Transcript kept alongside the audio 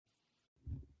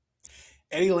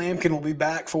Eddie Lampkin will be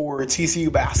back for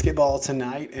TCU basketball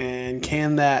tonight, and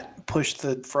can that push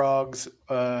the Frogs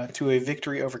to a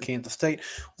victory over Kansas State?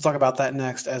 We'll talk about that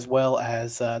next, as well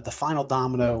as the final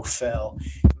domino fell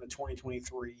in the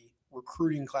 2023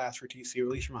 recruiting class for TCU, at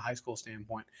least from a high school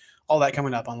standpoint. All that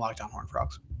coming up on Locked On Horned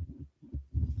Frogs.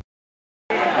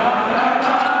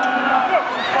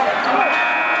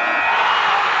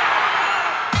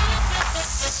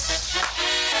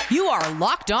 You are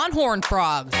Locked On Horned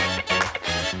Frogs,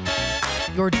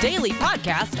 your daily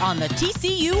podcast on the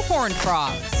TCU Horned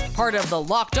Frogs, part of the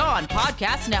Locked On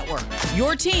Podcast Network,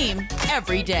 your team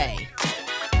every day.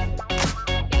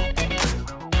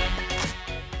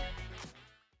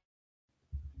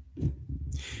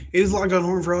 It is Locked On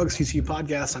Horned Frogs, TCU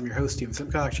podcast. I'm your host, Steven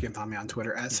Simcox. You can find me on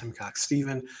Twitter at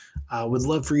SimcoxSteven. Would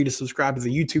love for you to subscribe to the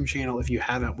YouTube channel if you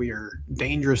haven't. We are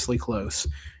dangerously close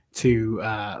to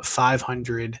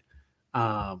 500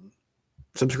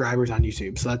 subscribers on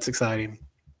YouTube, so that's exciting.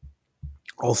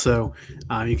 Also,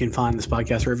 you can find this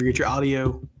podcast wherever you get your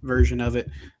audio version of it,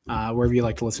 wherever you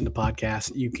like to listen to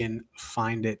podcasts, you can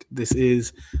find it. This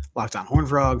is Locked On Horned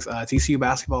Frogs. TCU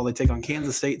basketball, they take on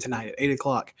Kansas State tonight at 8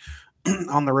 o'clock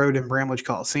on the road in Bramlage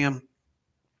Coliseum.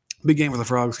 Big game for the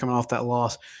Frogs coming off that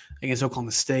loss against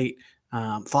Oklahoma State.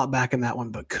 Fought back in that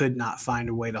one, but could not find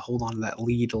a way to hold on to that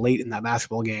lead late in that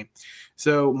basketball game.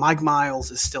 So Mike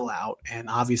Miles is still out, and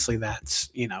obviously that's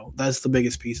the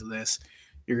biggest piece of this.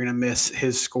 You're going to miss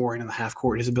his scoring in the half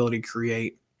court, his ability to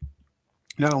create,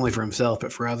 not only for himself,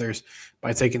 but for others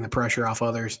by taking the pressure off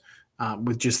others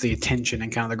with just the attention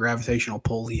and kind of the gravitational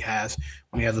pull he has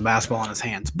when he has the basketball in his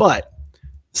hands. But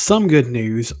some good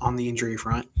news on the injury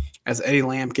front, as Eddie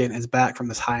Lampkin is back from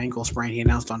this high ankle sprain. He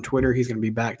announced on Twitter he's going to be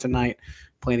back tonight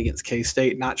playing against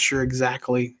K-State. Not sure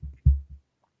exactly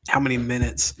how many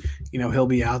minutes, he'll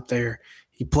be out there.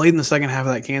 He played in the second half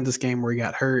of that Kansas game where he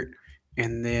got hurt,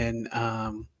 and then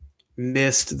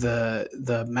missed the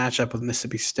matchup with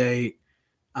Mississippi State.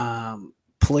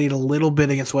 Played a little bit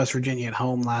against West Virginia at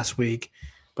home last week,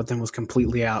 but then was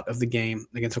completely out of the game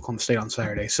against Oklahoma State on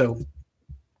Saturday. So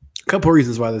a couple of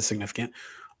reasons why this is significant.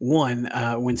 One,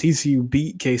 when TCU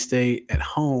beat K-State at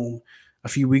home a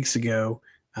few weeks ago,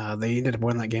 they ended up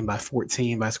winning that game by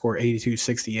 14 by a score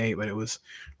 82-68, but it was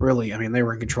really, they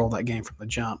were in control of that game from the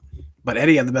jump. But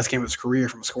Eddie had the best game of his career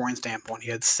from a scoring standpoint.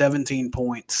 He had 17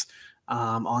 points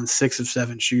on 6 of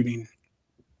 7 shooting,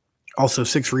 also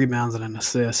 6 rebounds and an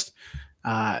assist.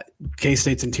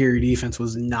 K-State's interior defense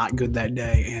was not good that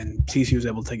day, and TCU was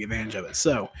able to take advantage of it.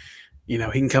 So, he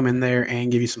can come in there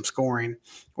and give you some scoring,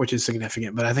 which is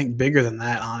significant. But I think bigger than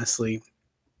that, honestly,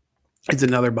 it's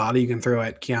another body you can throw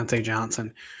at Keontae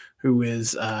Johnson, who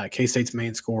is K-State's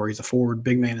main scorer. He's a forward,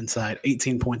 big man inside,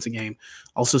 18 points a game,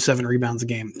 also 7 rebounds a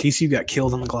game. TCU got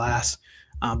killed on the glass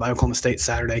by Oklahoma State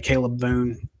Saturday. Caleb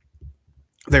Boone,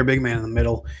 their big man in the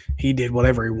middle, he did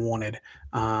whatever he wanted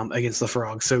against the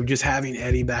Frogs. So just having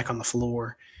Eddie back on the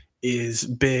floor is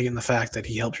big in the fact that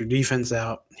he helps your defense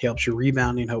out. He helps your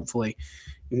rebounding, hopefully.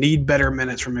 Need better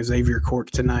minutes from Xavier Cork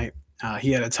tonight.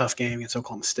 He had a tough game against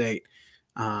Oklahoma State.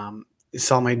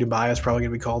 Salome Dubai is probably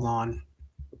going to be called on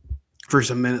for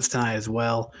some minutes tonight as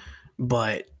well.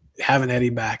 But having Eddie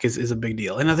back is a big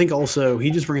deal. And I think also he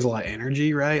just brings a lot of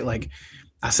energy, right? Like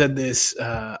I said this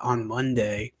on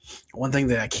Monday, one thing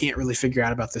that I can't really figure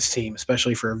out about this team,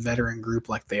 especially for a veteran group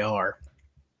like they are,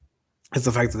 is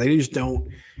the fact that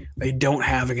they don't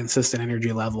have a consistent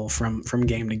energy level from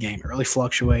game to game. It really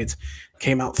fluctuates.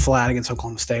 Came out flat against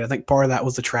Oklahoma State. I think part of that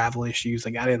was the travel issues.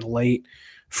 They got in late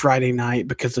Friday night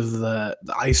because of the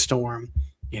ice storm.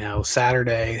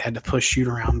 Saturday had to push shoot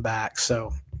around back.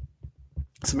 So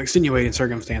some extenuating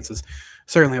circumstances.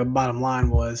 Certainly the bottom line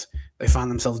was they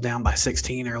found themselves down by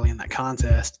 16 early in that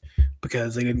contest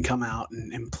because they didn't come out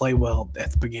and play well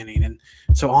at the beginning. And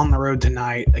so on the road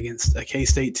tonight against a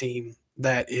K-State team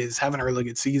that is having a really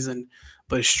good season,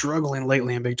 but is struggling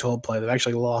lately in Big 12 play. They've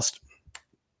actually lost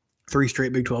 3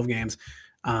 straight Big 12 games.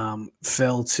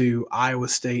 Fell to Iowa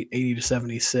State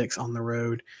 80-76 on the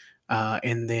road,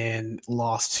 and then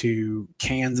lost to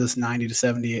Kansas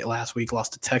 90-78 last week.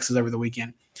 Lost to Texas over the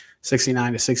weekend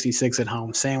 69-66 at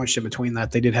home. Sandwiched in between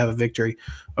that, they did have a victory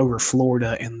over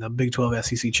Florida in the Big 12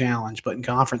 SEC Challenge, but in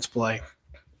conference play,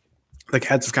 the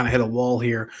Cats have kind of hit a wall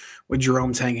here with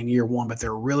Jerome Tang in year one, but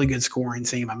they're a really good scoring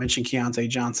team. I mentioned Keontae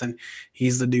Johnson.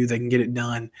 He's the dude that can get it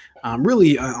done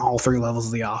really on all 3 levels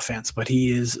of the offense, but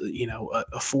he is,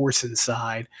 a force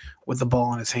inside with the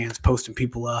ball in his hands, posting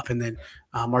people up. And then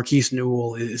Marquise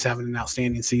Newell is having an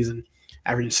outstanding season,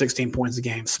 averaging 16 points a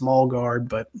game, small guard,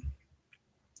 but,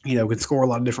 can score a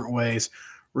lot of different ways.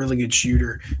 Really good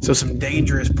shooter. So some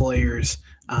dangerous players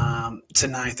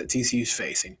tonight that TCU's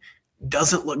facing.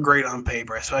 Doesn't look great on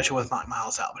paper, especially with Mike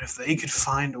Miles out. But if they could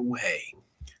find a way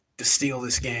to steal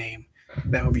this game,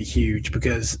 that would be huge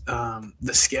because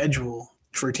the schedule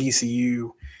for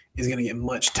TCU is going to get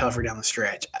much tougher down the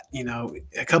stretch.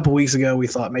 A couple weeks ago, we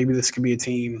thought maybe this could be a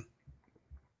team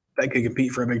that could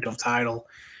compete for a Big 12 title.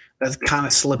 That's kind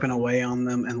of slipping away on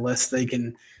them unless they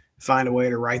can find a way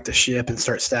to right the ship and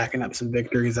start stacking up some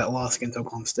victories. That loss against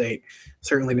Oklahoma State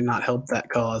certainly did not help that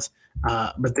cause.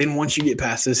 But then once you get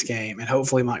past this game, and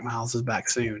hopefully Mike Miles is back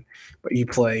soon, but you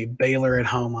play Baylor at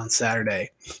home on Saturday,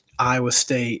 Iowa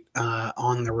State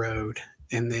on the road,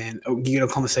 and then you get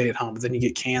Oklahoma State at home. But then you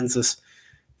get Kansas,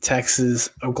 Texas,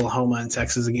 Oklahoma, and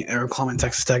Texas again, or Oklahoma and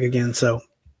Texas Tech again. So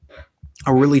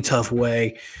a really tough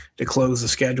way to close the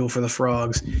schedule for the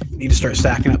Frogs. You need to start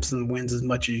stacking up some wins as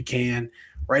much as you can.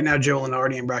 Right now, Joe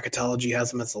Lunardi in bracketology has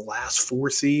them as the last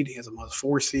 4 seed. He has them as a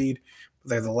 4 seed.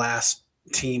 They're the last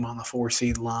team on the 4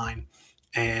 seed line.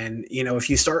 And, if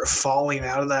you start falling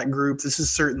out of that group, this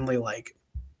is certainly like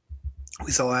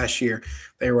we saw last year.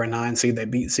 They were a 9 seed. They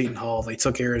beat Seton Hall. They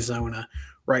took Arizona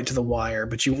right to the wire.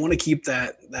 But you want to keep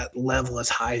that level as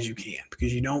high as you can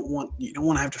because you don't want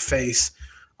to have to face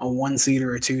a 1 seed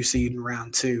or a 2 seed in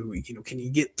round 2. Can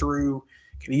you get through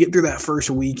that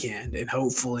first weekend and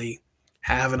hopefully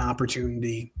have an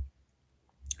opportunity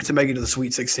to make it to the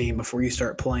Sweet 16 before you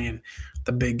start playing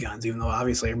the big guns, even though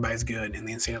obviously everybody's good in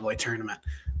the NCAA tournament.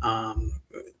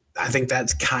 I think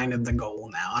that's kind of the goal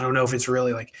now. I don't know if it's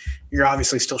really like you're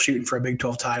obviously still shooting for a Big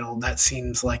 12 title. That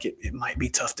seems like it might be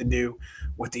tough to do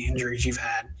with the injuries you've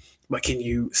had. But can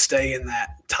you stay in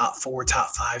that top 4,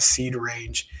 top 5 seed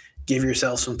range, give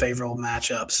yourself some favorable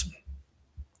matchups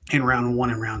in round 1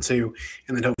 and round 2,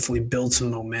 and then hopefully build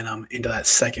some momentum into that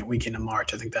second weekend of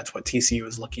March? I think that's what TCU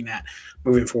is looking at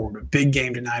moving forward. A big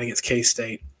game tonight against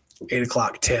K-State, 8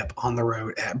 o'clock tip on the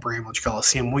road at Bramlage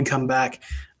Coliseum. When we come back,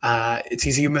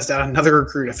 TCU missed out on another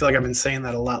recruit. I feel like I've been saying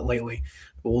that a lot lately.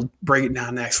 We'll break it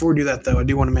down next. Before we do that, though, I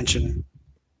do want to mention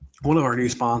one of our new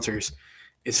sponsors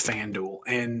is FanDuel.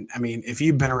 And, if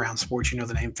you've been around sports, you know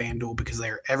the name FanDuel because they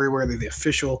are everywhere. They're the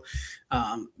official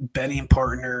betting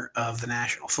partner of the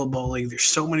National Football League. There's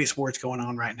so many sports going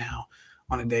on right now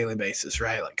on a daily basis,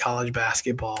 right? Like college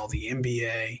basketball, the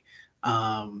NBA,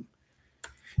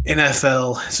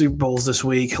 NFL, Super Bowls this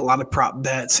week. A lot of prop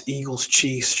bets. Eagles,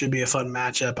 Chiefs should be a fun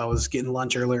matchup. I was getting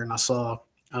lunch earlier and I saw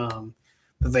that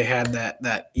they had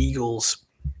that Eagles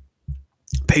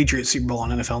Patriots Super Bowl on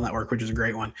NFL Network, which is a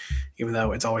great one, even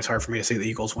though it's always hard for me to see the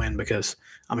Eagles win because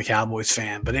I'm a Cowboys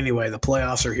fan. But anyway, the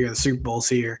playoffs are here. The Super Bowl's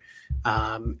here.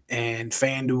 And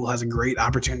FanDuel has a great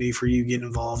opportunity for you to get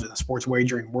involved in the sports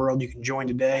wagering world. You can join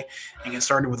today and get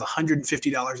started with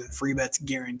 $150 in free bets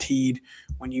guaranteed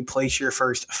when you place your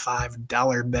first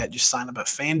 $5 bet. Just sign up at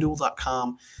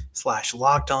FanDuel.com/lockedon.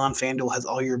 FanDuel has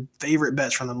all your favorite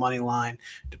bets from the money line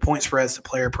to point spreads to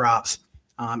player props.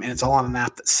 And it's all on an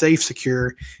app that's safe,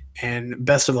 secure, and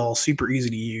best of all, super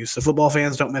easy to use. So football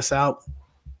fans, don't miss out.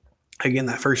 Again,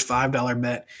 that first $5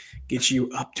 bet gets you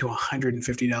up to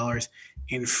 $150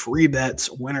 in free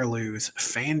bets, win or lose.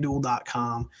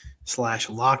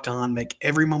 FanDuel.com/lockedon. Make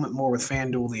every moment more with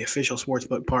FanDuel, the official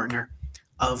sportsbook partner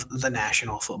of the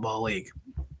National Football League.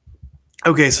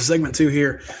 Okay, so segment 2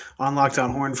 here on Locked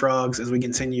On Horned Frogs as we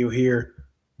continue here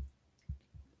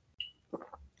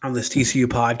on this TCU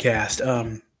podcast.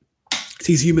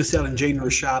 TCU missed out on Jaden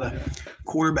Rashada,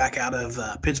 quarterback out of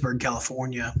Pittsburgh,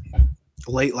 California,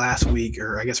 late last week,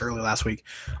 or I guess early last week,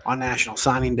 on National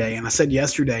Signing Day. And I said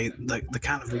yesterday the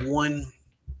kind of one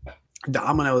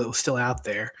domino that was still out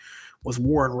there was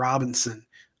Warren Robinson,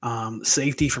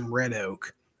 safety from Red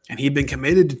Oak. And he'd been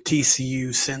committed to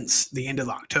TCU since the end of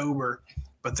October,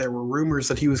 but there were rumors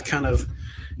that he was kind of,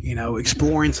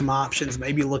 exploring some options,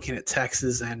 maybe looking at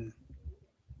Texas. And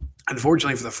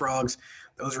unfortunately for the Frogs,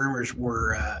 those rumors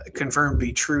were confirmed to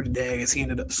be true today as he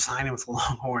ended up signing with the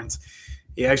Longhorns.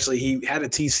 He had a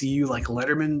TCU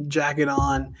Letterman jacket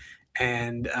on,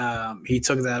 and he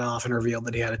took that off and revealed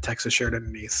that he had a Texas shirt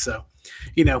underneath. So,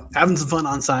 having some fun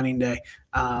on signing day.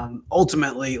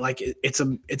 Ultimately, it's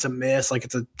a miss.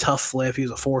 It's a tough flip. He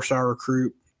was a 4-star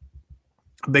recruit,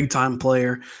 a big time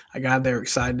player, a guy they're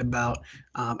excited about.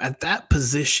 At that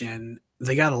position,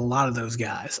 they got a lot of those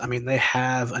guys. They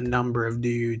have a number of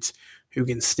dudes who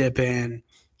can step in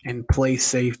and play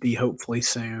safety hopefully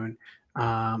soon.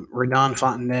 Radon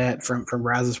Fontenette from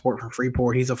Brazosport from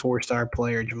Freeport, he's a 4-star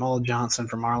player. Jamal Johnson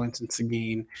from Arlington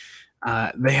Seguin.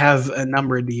 They have a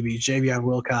number of DBs. Javion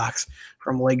Wilcox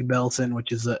from Lake Belton,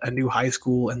 which is a new high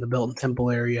school in the Belton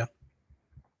Temple area.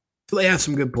 So they have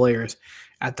some good players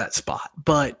at that spot.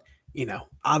 But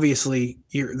obviously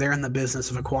they're in the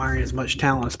business of acquiring as much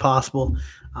talent as possible.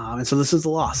 And so this is a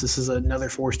loss. This is another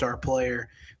 4-star player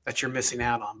that you're missing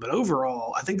out on. But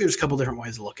overall, I think there's a couple different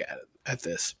ways to look at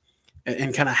this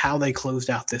and kind of how they closed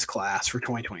out this class for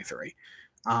 2023.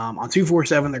 On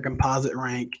 247, their composite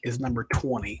rank is number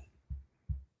 20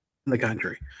 in the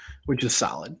country, which is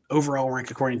solid. Overall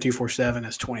rank, according to 247,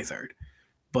 is 23rd.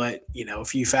 But,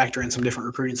 if you factor in some different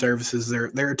recruiting services,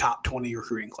 they're a top 20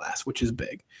 recruiting class, which is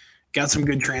big. Got some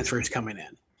good transfers coming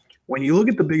in. When you look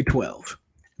at the Big 12,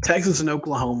 Texas and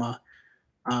Oklahoma,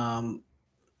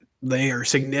 they are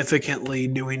significantly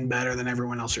doing better than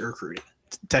everyone else at recruiting.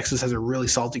 Texas has a really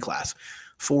salty class.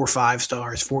 4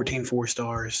 5-stars, 14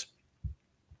 4-stars,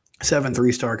 7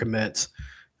 3-star commits,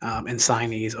 and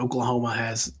signees. Oklahoma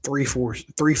has 3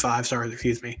 5-stars,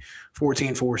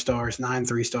 14 4-stars, 9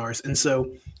 3-stars. And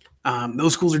so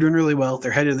those schools are doing really well.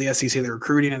 They're headed to the SEC. They're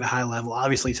recruiting at a high level.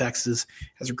 Obviously, Texas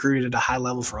has recruited at a high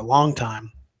level for a long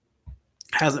time.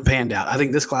 Hasn't panned out. I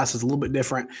think this class is a little bit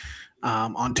different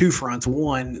on two fronts.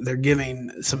 One, they're giving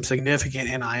some significant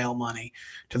NIL money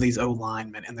to these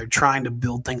O-linemen, and they're trying to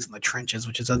build things in the trenches,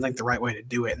 which is, I think, the right way to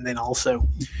do it. And then also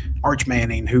Arch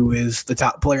Manning, who is the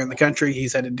top player in the country,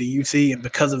 he's headed to UT, and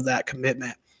because of that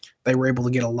commitment, they were able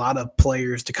to get a lot of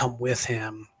players to come with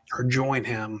him or join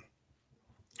him.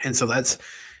 And so that's,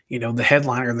 the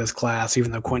headliner of this class,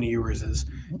 even though Quinn Ewers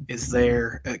is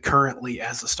there currently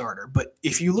as a starter. But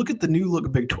if you look at the new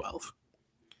look Big 12,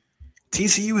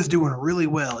 TCU is doing really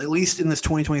well, at least in this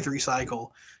 2023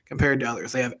 cycle compared to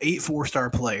others. They have 8 4-star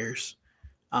players.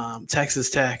 Texas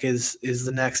Tech is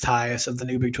the next highest of the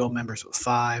new Big 12 members with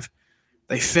 5.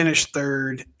 They finished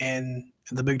 3rd in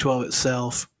the Big 12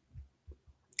 itself.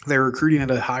 They're recruiting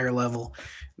at a higher level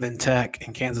than Tech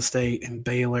and Kansas State and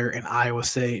Baylor and Iowa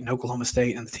State and Oklahoma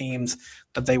State and the teams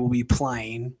that they will be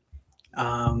playing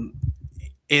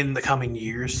in the coming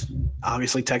years.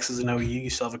 Obviously, Texas and OU, you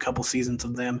still have a couple seasons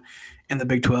of them in the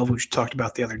Big 12, which we talked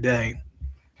about the other day.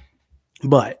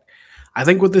 But I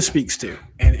think what this speaks to,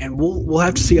 and we'll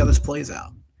have to see how this plays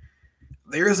out,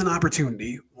 there is an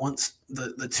opportunity once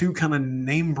the two kind of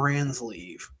name brands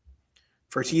leave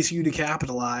for TCU to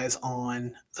capitalize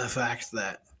on the fact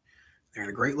that they're in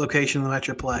a great location in the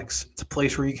Metroplex. It's a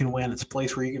place where you can win. It's a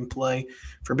place where you can play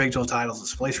for Big 12 titles.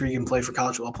 It's a place where you can play for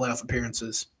college football playoff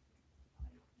appearances.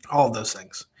 All of those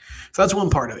things. So that's one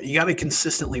part of it. You got to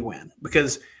consistently win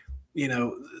because,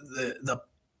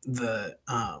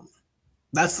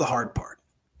 that's the hard part.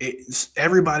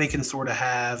 Everybody can sort of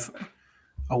have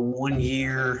a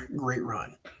 1-year great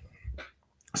run.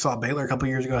 I saw Baylor a couple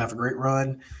years ago have a great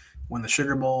run. Win the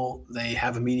Sugar Bowl, they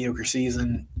have a mediocre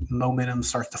season, momentum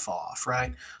starts to fall off,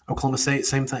 right? Oklahoma State,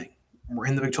 same thing. We're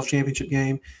in the Big 12 championship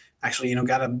game. Actually,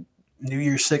 got a New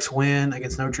Year's 6 win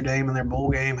against Notre Dame in their bowl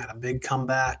game, had a big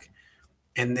comeback.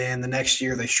 And then the next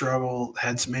year they struggled,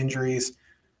 had some injuries.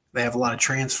 They have a lot of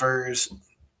transfers.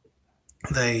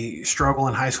 They struggle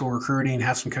in high school recruiting,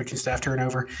 have some coaching staff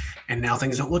turnover, and now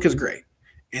things don't look as great.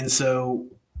 And so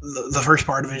the first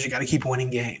part of it is you got to keep winning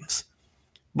games.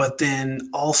 But then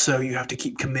also you have to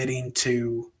keep committing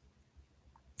to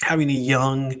having a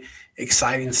young,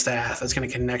 exciting staff that's going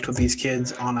to connect with these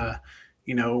kids on a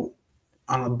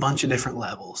bunch of different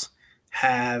levels.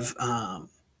 Have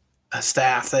a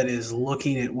staff that is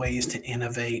looking at ways to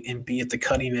innovate and be at the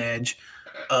cutting edge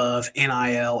of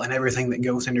NIL and everything that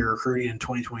goes into recruiting in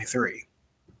 2023.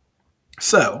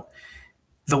 So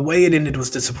the way it ended was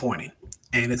disappointing.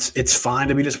 And it's fine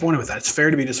to be disappointed with that. It's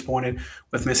fair to be disappointed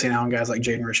with missing out on guys like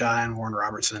Jaden Rashai and Warren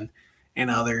Robertson and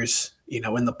others,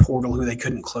 in the portal who they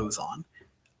couldn't close on.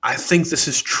 I think this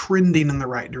is trending in the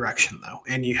right direction, though,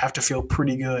 and you have to feel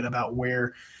pretty good about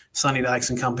where Sonny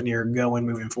Dykes and company are going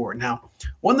moving forward. Now,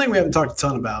 one thing we haven't talked a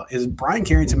ton about is Brian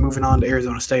Carrington moving on to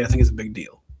Arizona State. I think is a big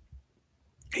deal.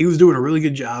 He was doing a really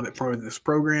good job at promoting this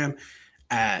program,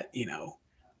 at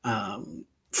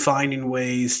finding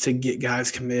ways to get guys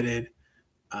committed.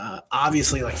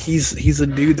 Obviously, he's a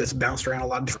dude that's bounced around a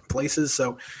lot of different places,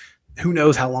 so who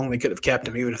knows how long they could have kept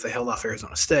him, even if they held off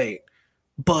Arizona State.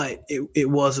 But it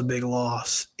was a big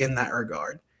loss in that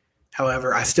regard.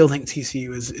 However, I still think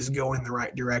TCU is going the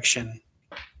right direction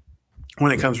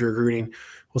when it comes to recruiting.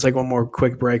 We'll take one more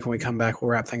quick break. When we come back,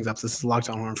 we'll wrap things up. This is Locked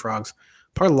On Horned Frogs,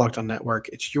 part of the Locked On Network.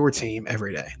 It's your team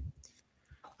every day.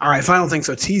 All right, final thing.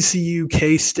 So TCU,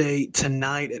 K-State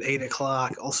tonight at 8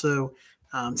 o'clock. Also,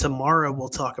 tomorrow we'll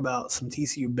talk about some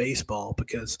TCU baseball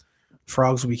because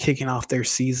Frogs will be kicking off their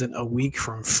season a week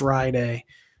from Friday.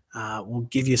 We'll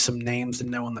give you some names to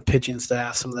know on the pitching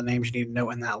staff, some of the names you need to know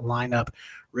in that lineup.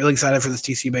 Really excited for this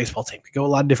TCU baseball team. Could go a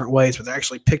lot of different ways, but they're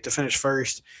actually picked to finish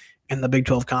first in the Big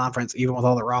 12 Conference, even with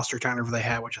all the roster turnover they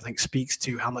had, which I think speaks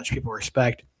to how much people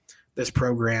respect this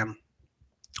program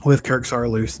with Kirk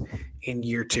Saarloos in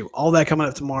year 2. All that coming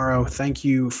up tomorrow. Thank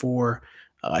you for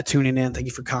tuning in. Thank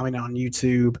you for commenting on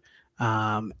YouTube.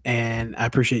 And I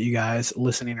appreciate you guys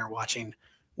listening or watching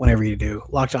whenever you do.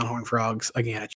 Locked On Horned Frogs, again,